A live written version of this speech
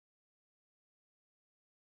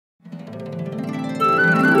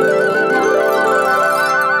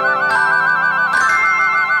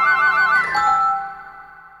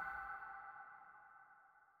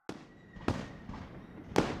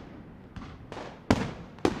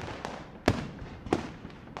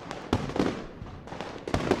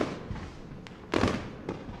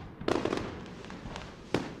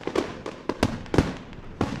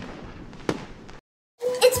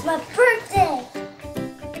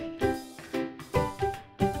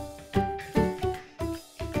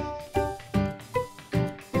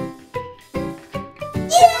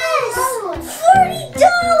Yes! $40!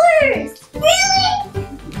 Really?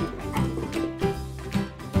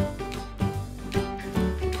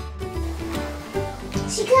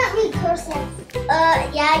 She can't read cursive.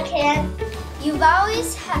 Yeah, I can. You've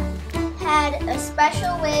always had a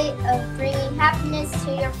special way of bringing happiness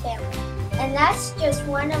to your family. And that's just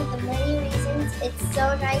one of the many reasons it's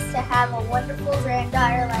so nice to have a wonderful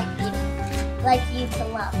granddaughter like you to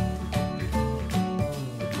love.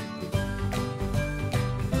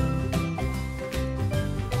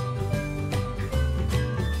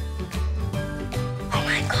 Oh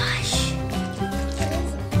my gosh.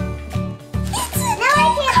 Now I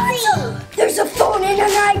can't see. There's a phone and an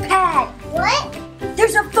iPad. What?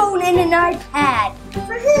 There's a phone and an iPad.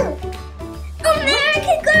 For who?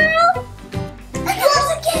 American Girl. And there's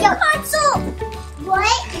a game console.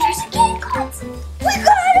 What? There's a game console. We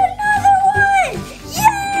got another one.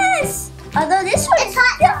 Yes. Although this one is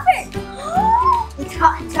different. It's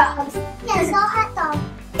hot dogs. Yeah, it's all hot dog.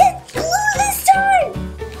 It's blue this time.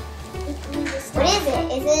 What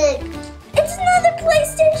is it? It's another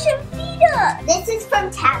PlayStation Vita. This is from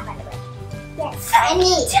Tab, by the way. Yes. Thank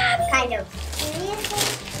you, Tabby. Kind of.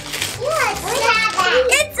 Yeah, it's Tab.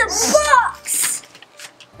 It's a box.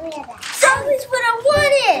 Look at that. That was what I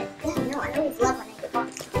wanted. No, I always love when I get box.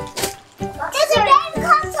 There's a game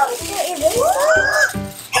console.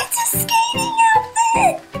 It's a skating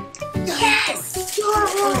outfit. Yes.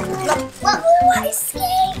 What blue ice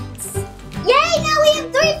skates? Yay! Now we have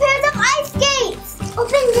 3 pairs of ice skates.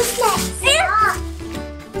 Open this next.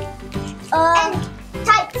 And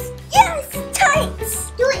tights. Yes, tights.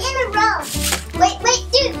 Do it in a row. Wait,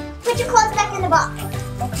 dude. Put your clothes back in the box.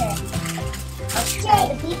 Okay. I'll try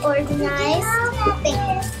to be organized.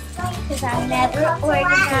 Because I'm never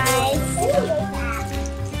organized.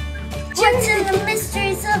 What's in the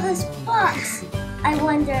mysteries of this box? I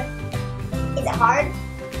wonder. Is it hard?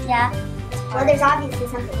 Yeah. Well, there's obviously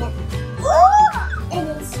something in it. And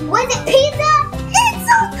was it pizza? It's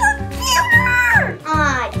a computer!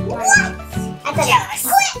 What? Yes!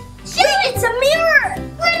 Shoot, it's a mirror!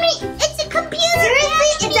 It's a computer! Seriously?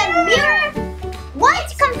 It's a mirror? What?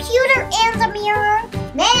 Computer and a mirror?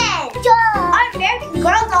 Man! Our American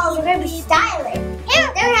Girl dolls are going to be stylish.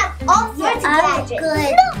 They're going to have all sorts of gadgets.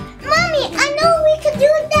 Good. No, Mommy, I know we could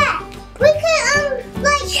do that. We could,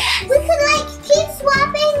 keep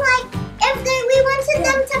swapping, if we wanted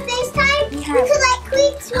them to FaceTime, we could,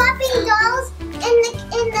 keep swapping dolls in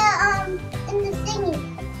the thingy.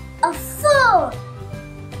 A phone!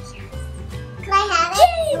 Can I have it?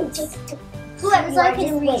 James! Whoever's like like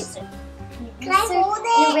an an eraser. Can I hold it?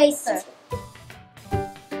 Eraser.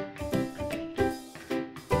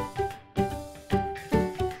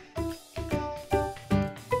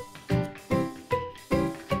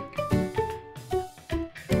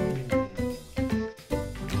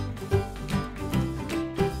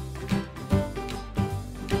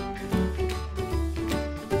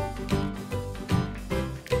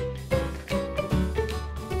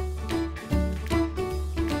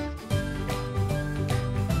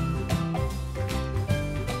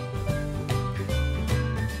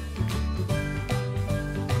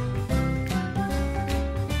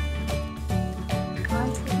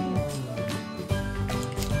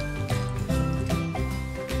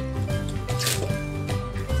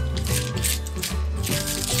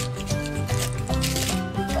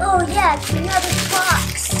 Oh yeah, it's another box.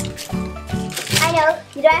 I know,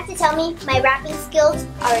 you don't have to tell me. My wrapping skills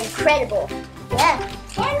are incredible. Yeah.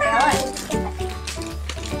 Hey, I hope that.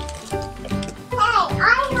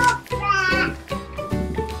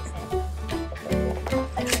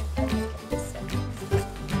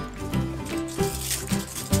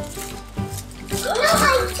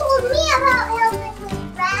 Nobody told me about helping with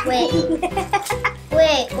wrapping.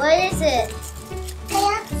 Wait, what is it?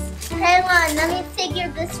 Pants. Hang on, let me figure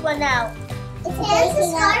this one out. Pants is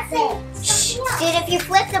scarf. Shh. Dude, if you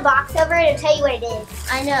flip the box over, it'll tell you what it is.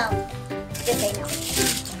 I know. Just say no.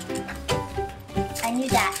 I knew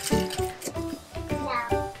that.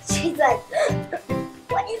 No. She's like,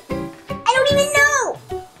 what is it? I don't even know.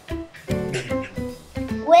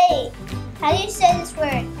 Wait, how do you say this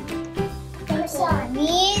word?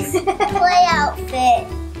 Me's play outfit.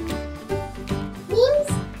 Memes?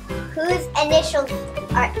 Whose initials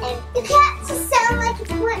are N? You can't just sound like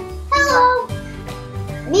it's what? Hello.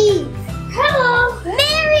 Me. Hello.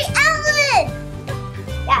 Mary Ellen.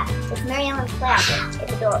 Yeah, it's Mary Ellen's play outfit.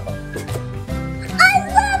 It's adorable. I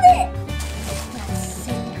love it. Let's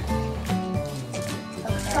see.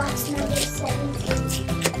 Box number 17.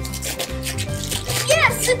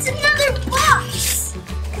 Yes, it's another box.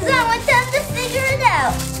 Because I want them to figure it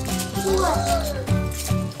out.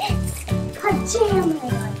 It's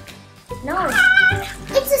pajamas. No.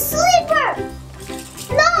 It's a sleeper.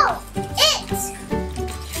 No, it's.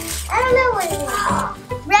 I don't know what it is.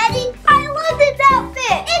 Ready? I love this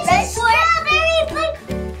outfit. It's a strawberry,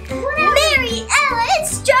 Mary Ellen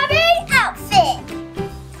strawberry outfit.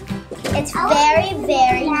 It's very,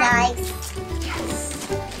 very nice.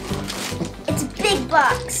 It's a big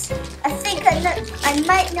box. I think I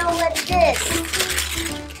might know what it is.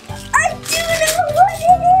 I do know what it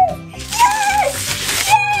is. Yes!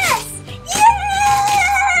 Yes!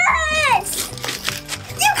 Yes!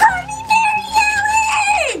 You call me Mary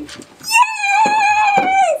Ellen!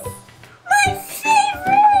 Yes! My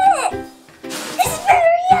favorite! It's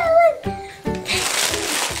Mary Ellen!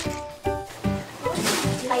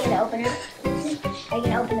 Are you gonna open it? Are you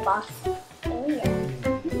gonna open the box? Oh yeah.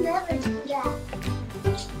 You never do that.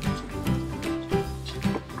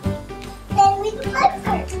 Then we can play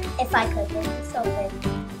first. If I could, this is so big.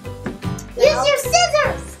 Use your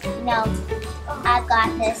scissors. No, I've got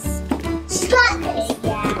this. She got this.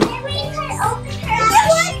 Yeah. Then we can open her What?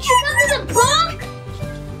 eyes. She comes with a book?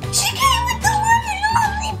 She came with the one and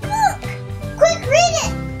only book. Quick, read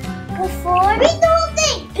it. Before Read the whole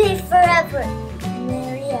thing. Be Forever.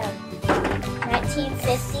 Mary Ellen.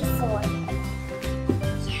 1954.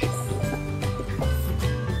 Yes.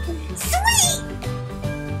 Sweet!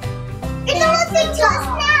 Read the whole thing to us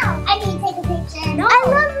now. I need to take a picture. No. I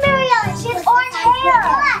love Mary Ellen. She has orange hair.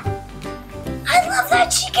 I love that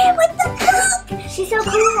she came with the book. She's so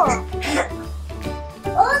cool.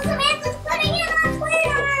 Oh, Samantha's putting it on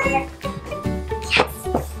Twitter. Yes.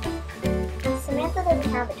 Samantha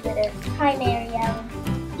doesn't have a Twitter. Hi, Mary Ellen.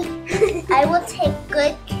 I will take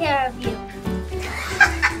good care of you.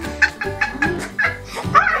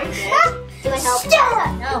 Do I help?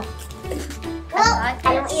 Stop. No. Well, I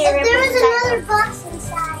don't need a if there was ribbon another box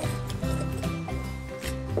inside.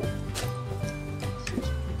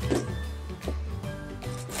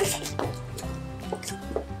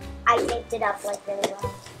 I taped it up like really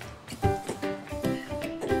well.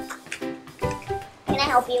 Can I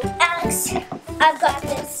help you? Alex, I've got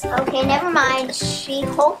this. Okay, never mind. She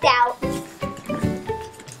hulked out.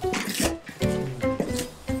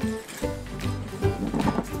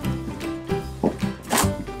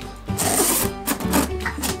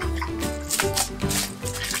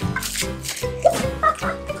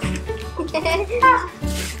 I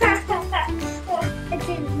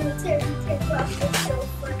didn't know Terry take off. It's so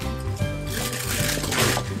funny.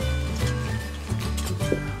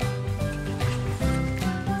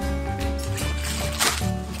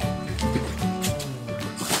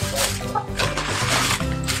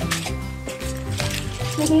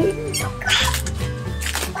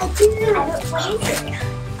 What is it?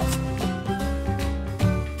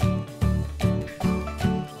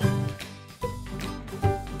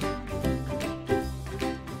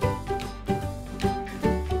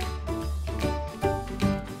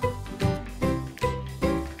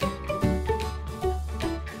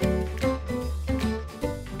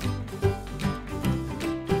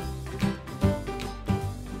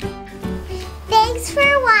 Thanks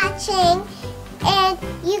for watching, and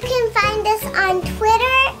you can find us on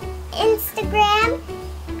Twitter, Instagram,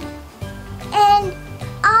 and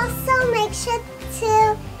also make sure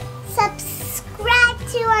to subscribe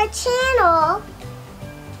to our channel.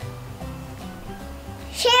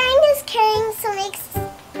 Sharing is caring, so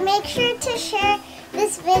make sure to share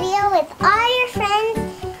this video with all your friends.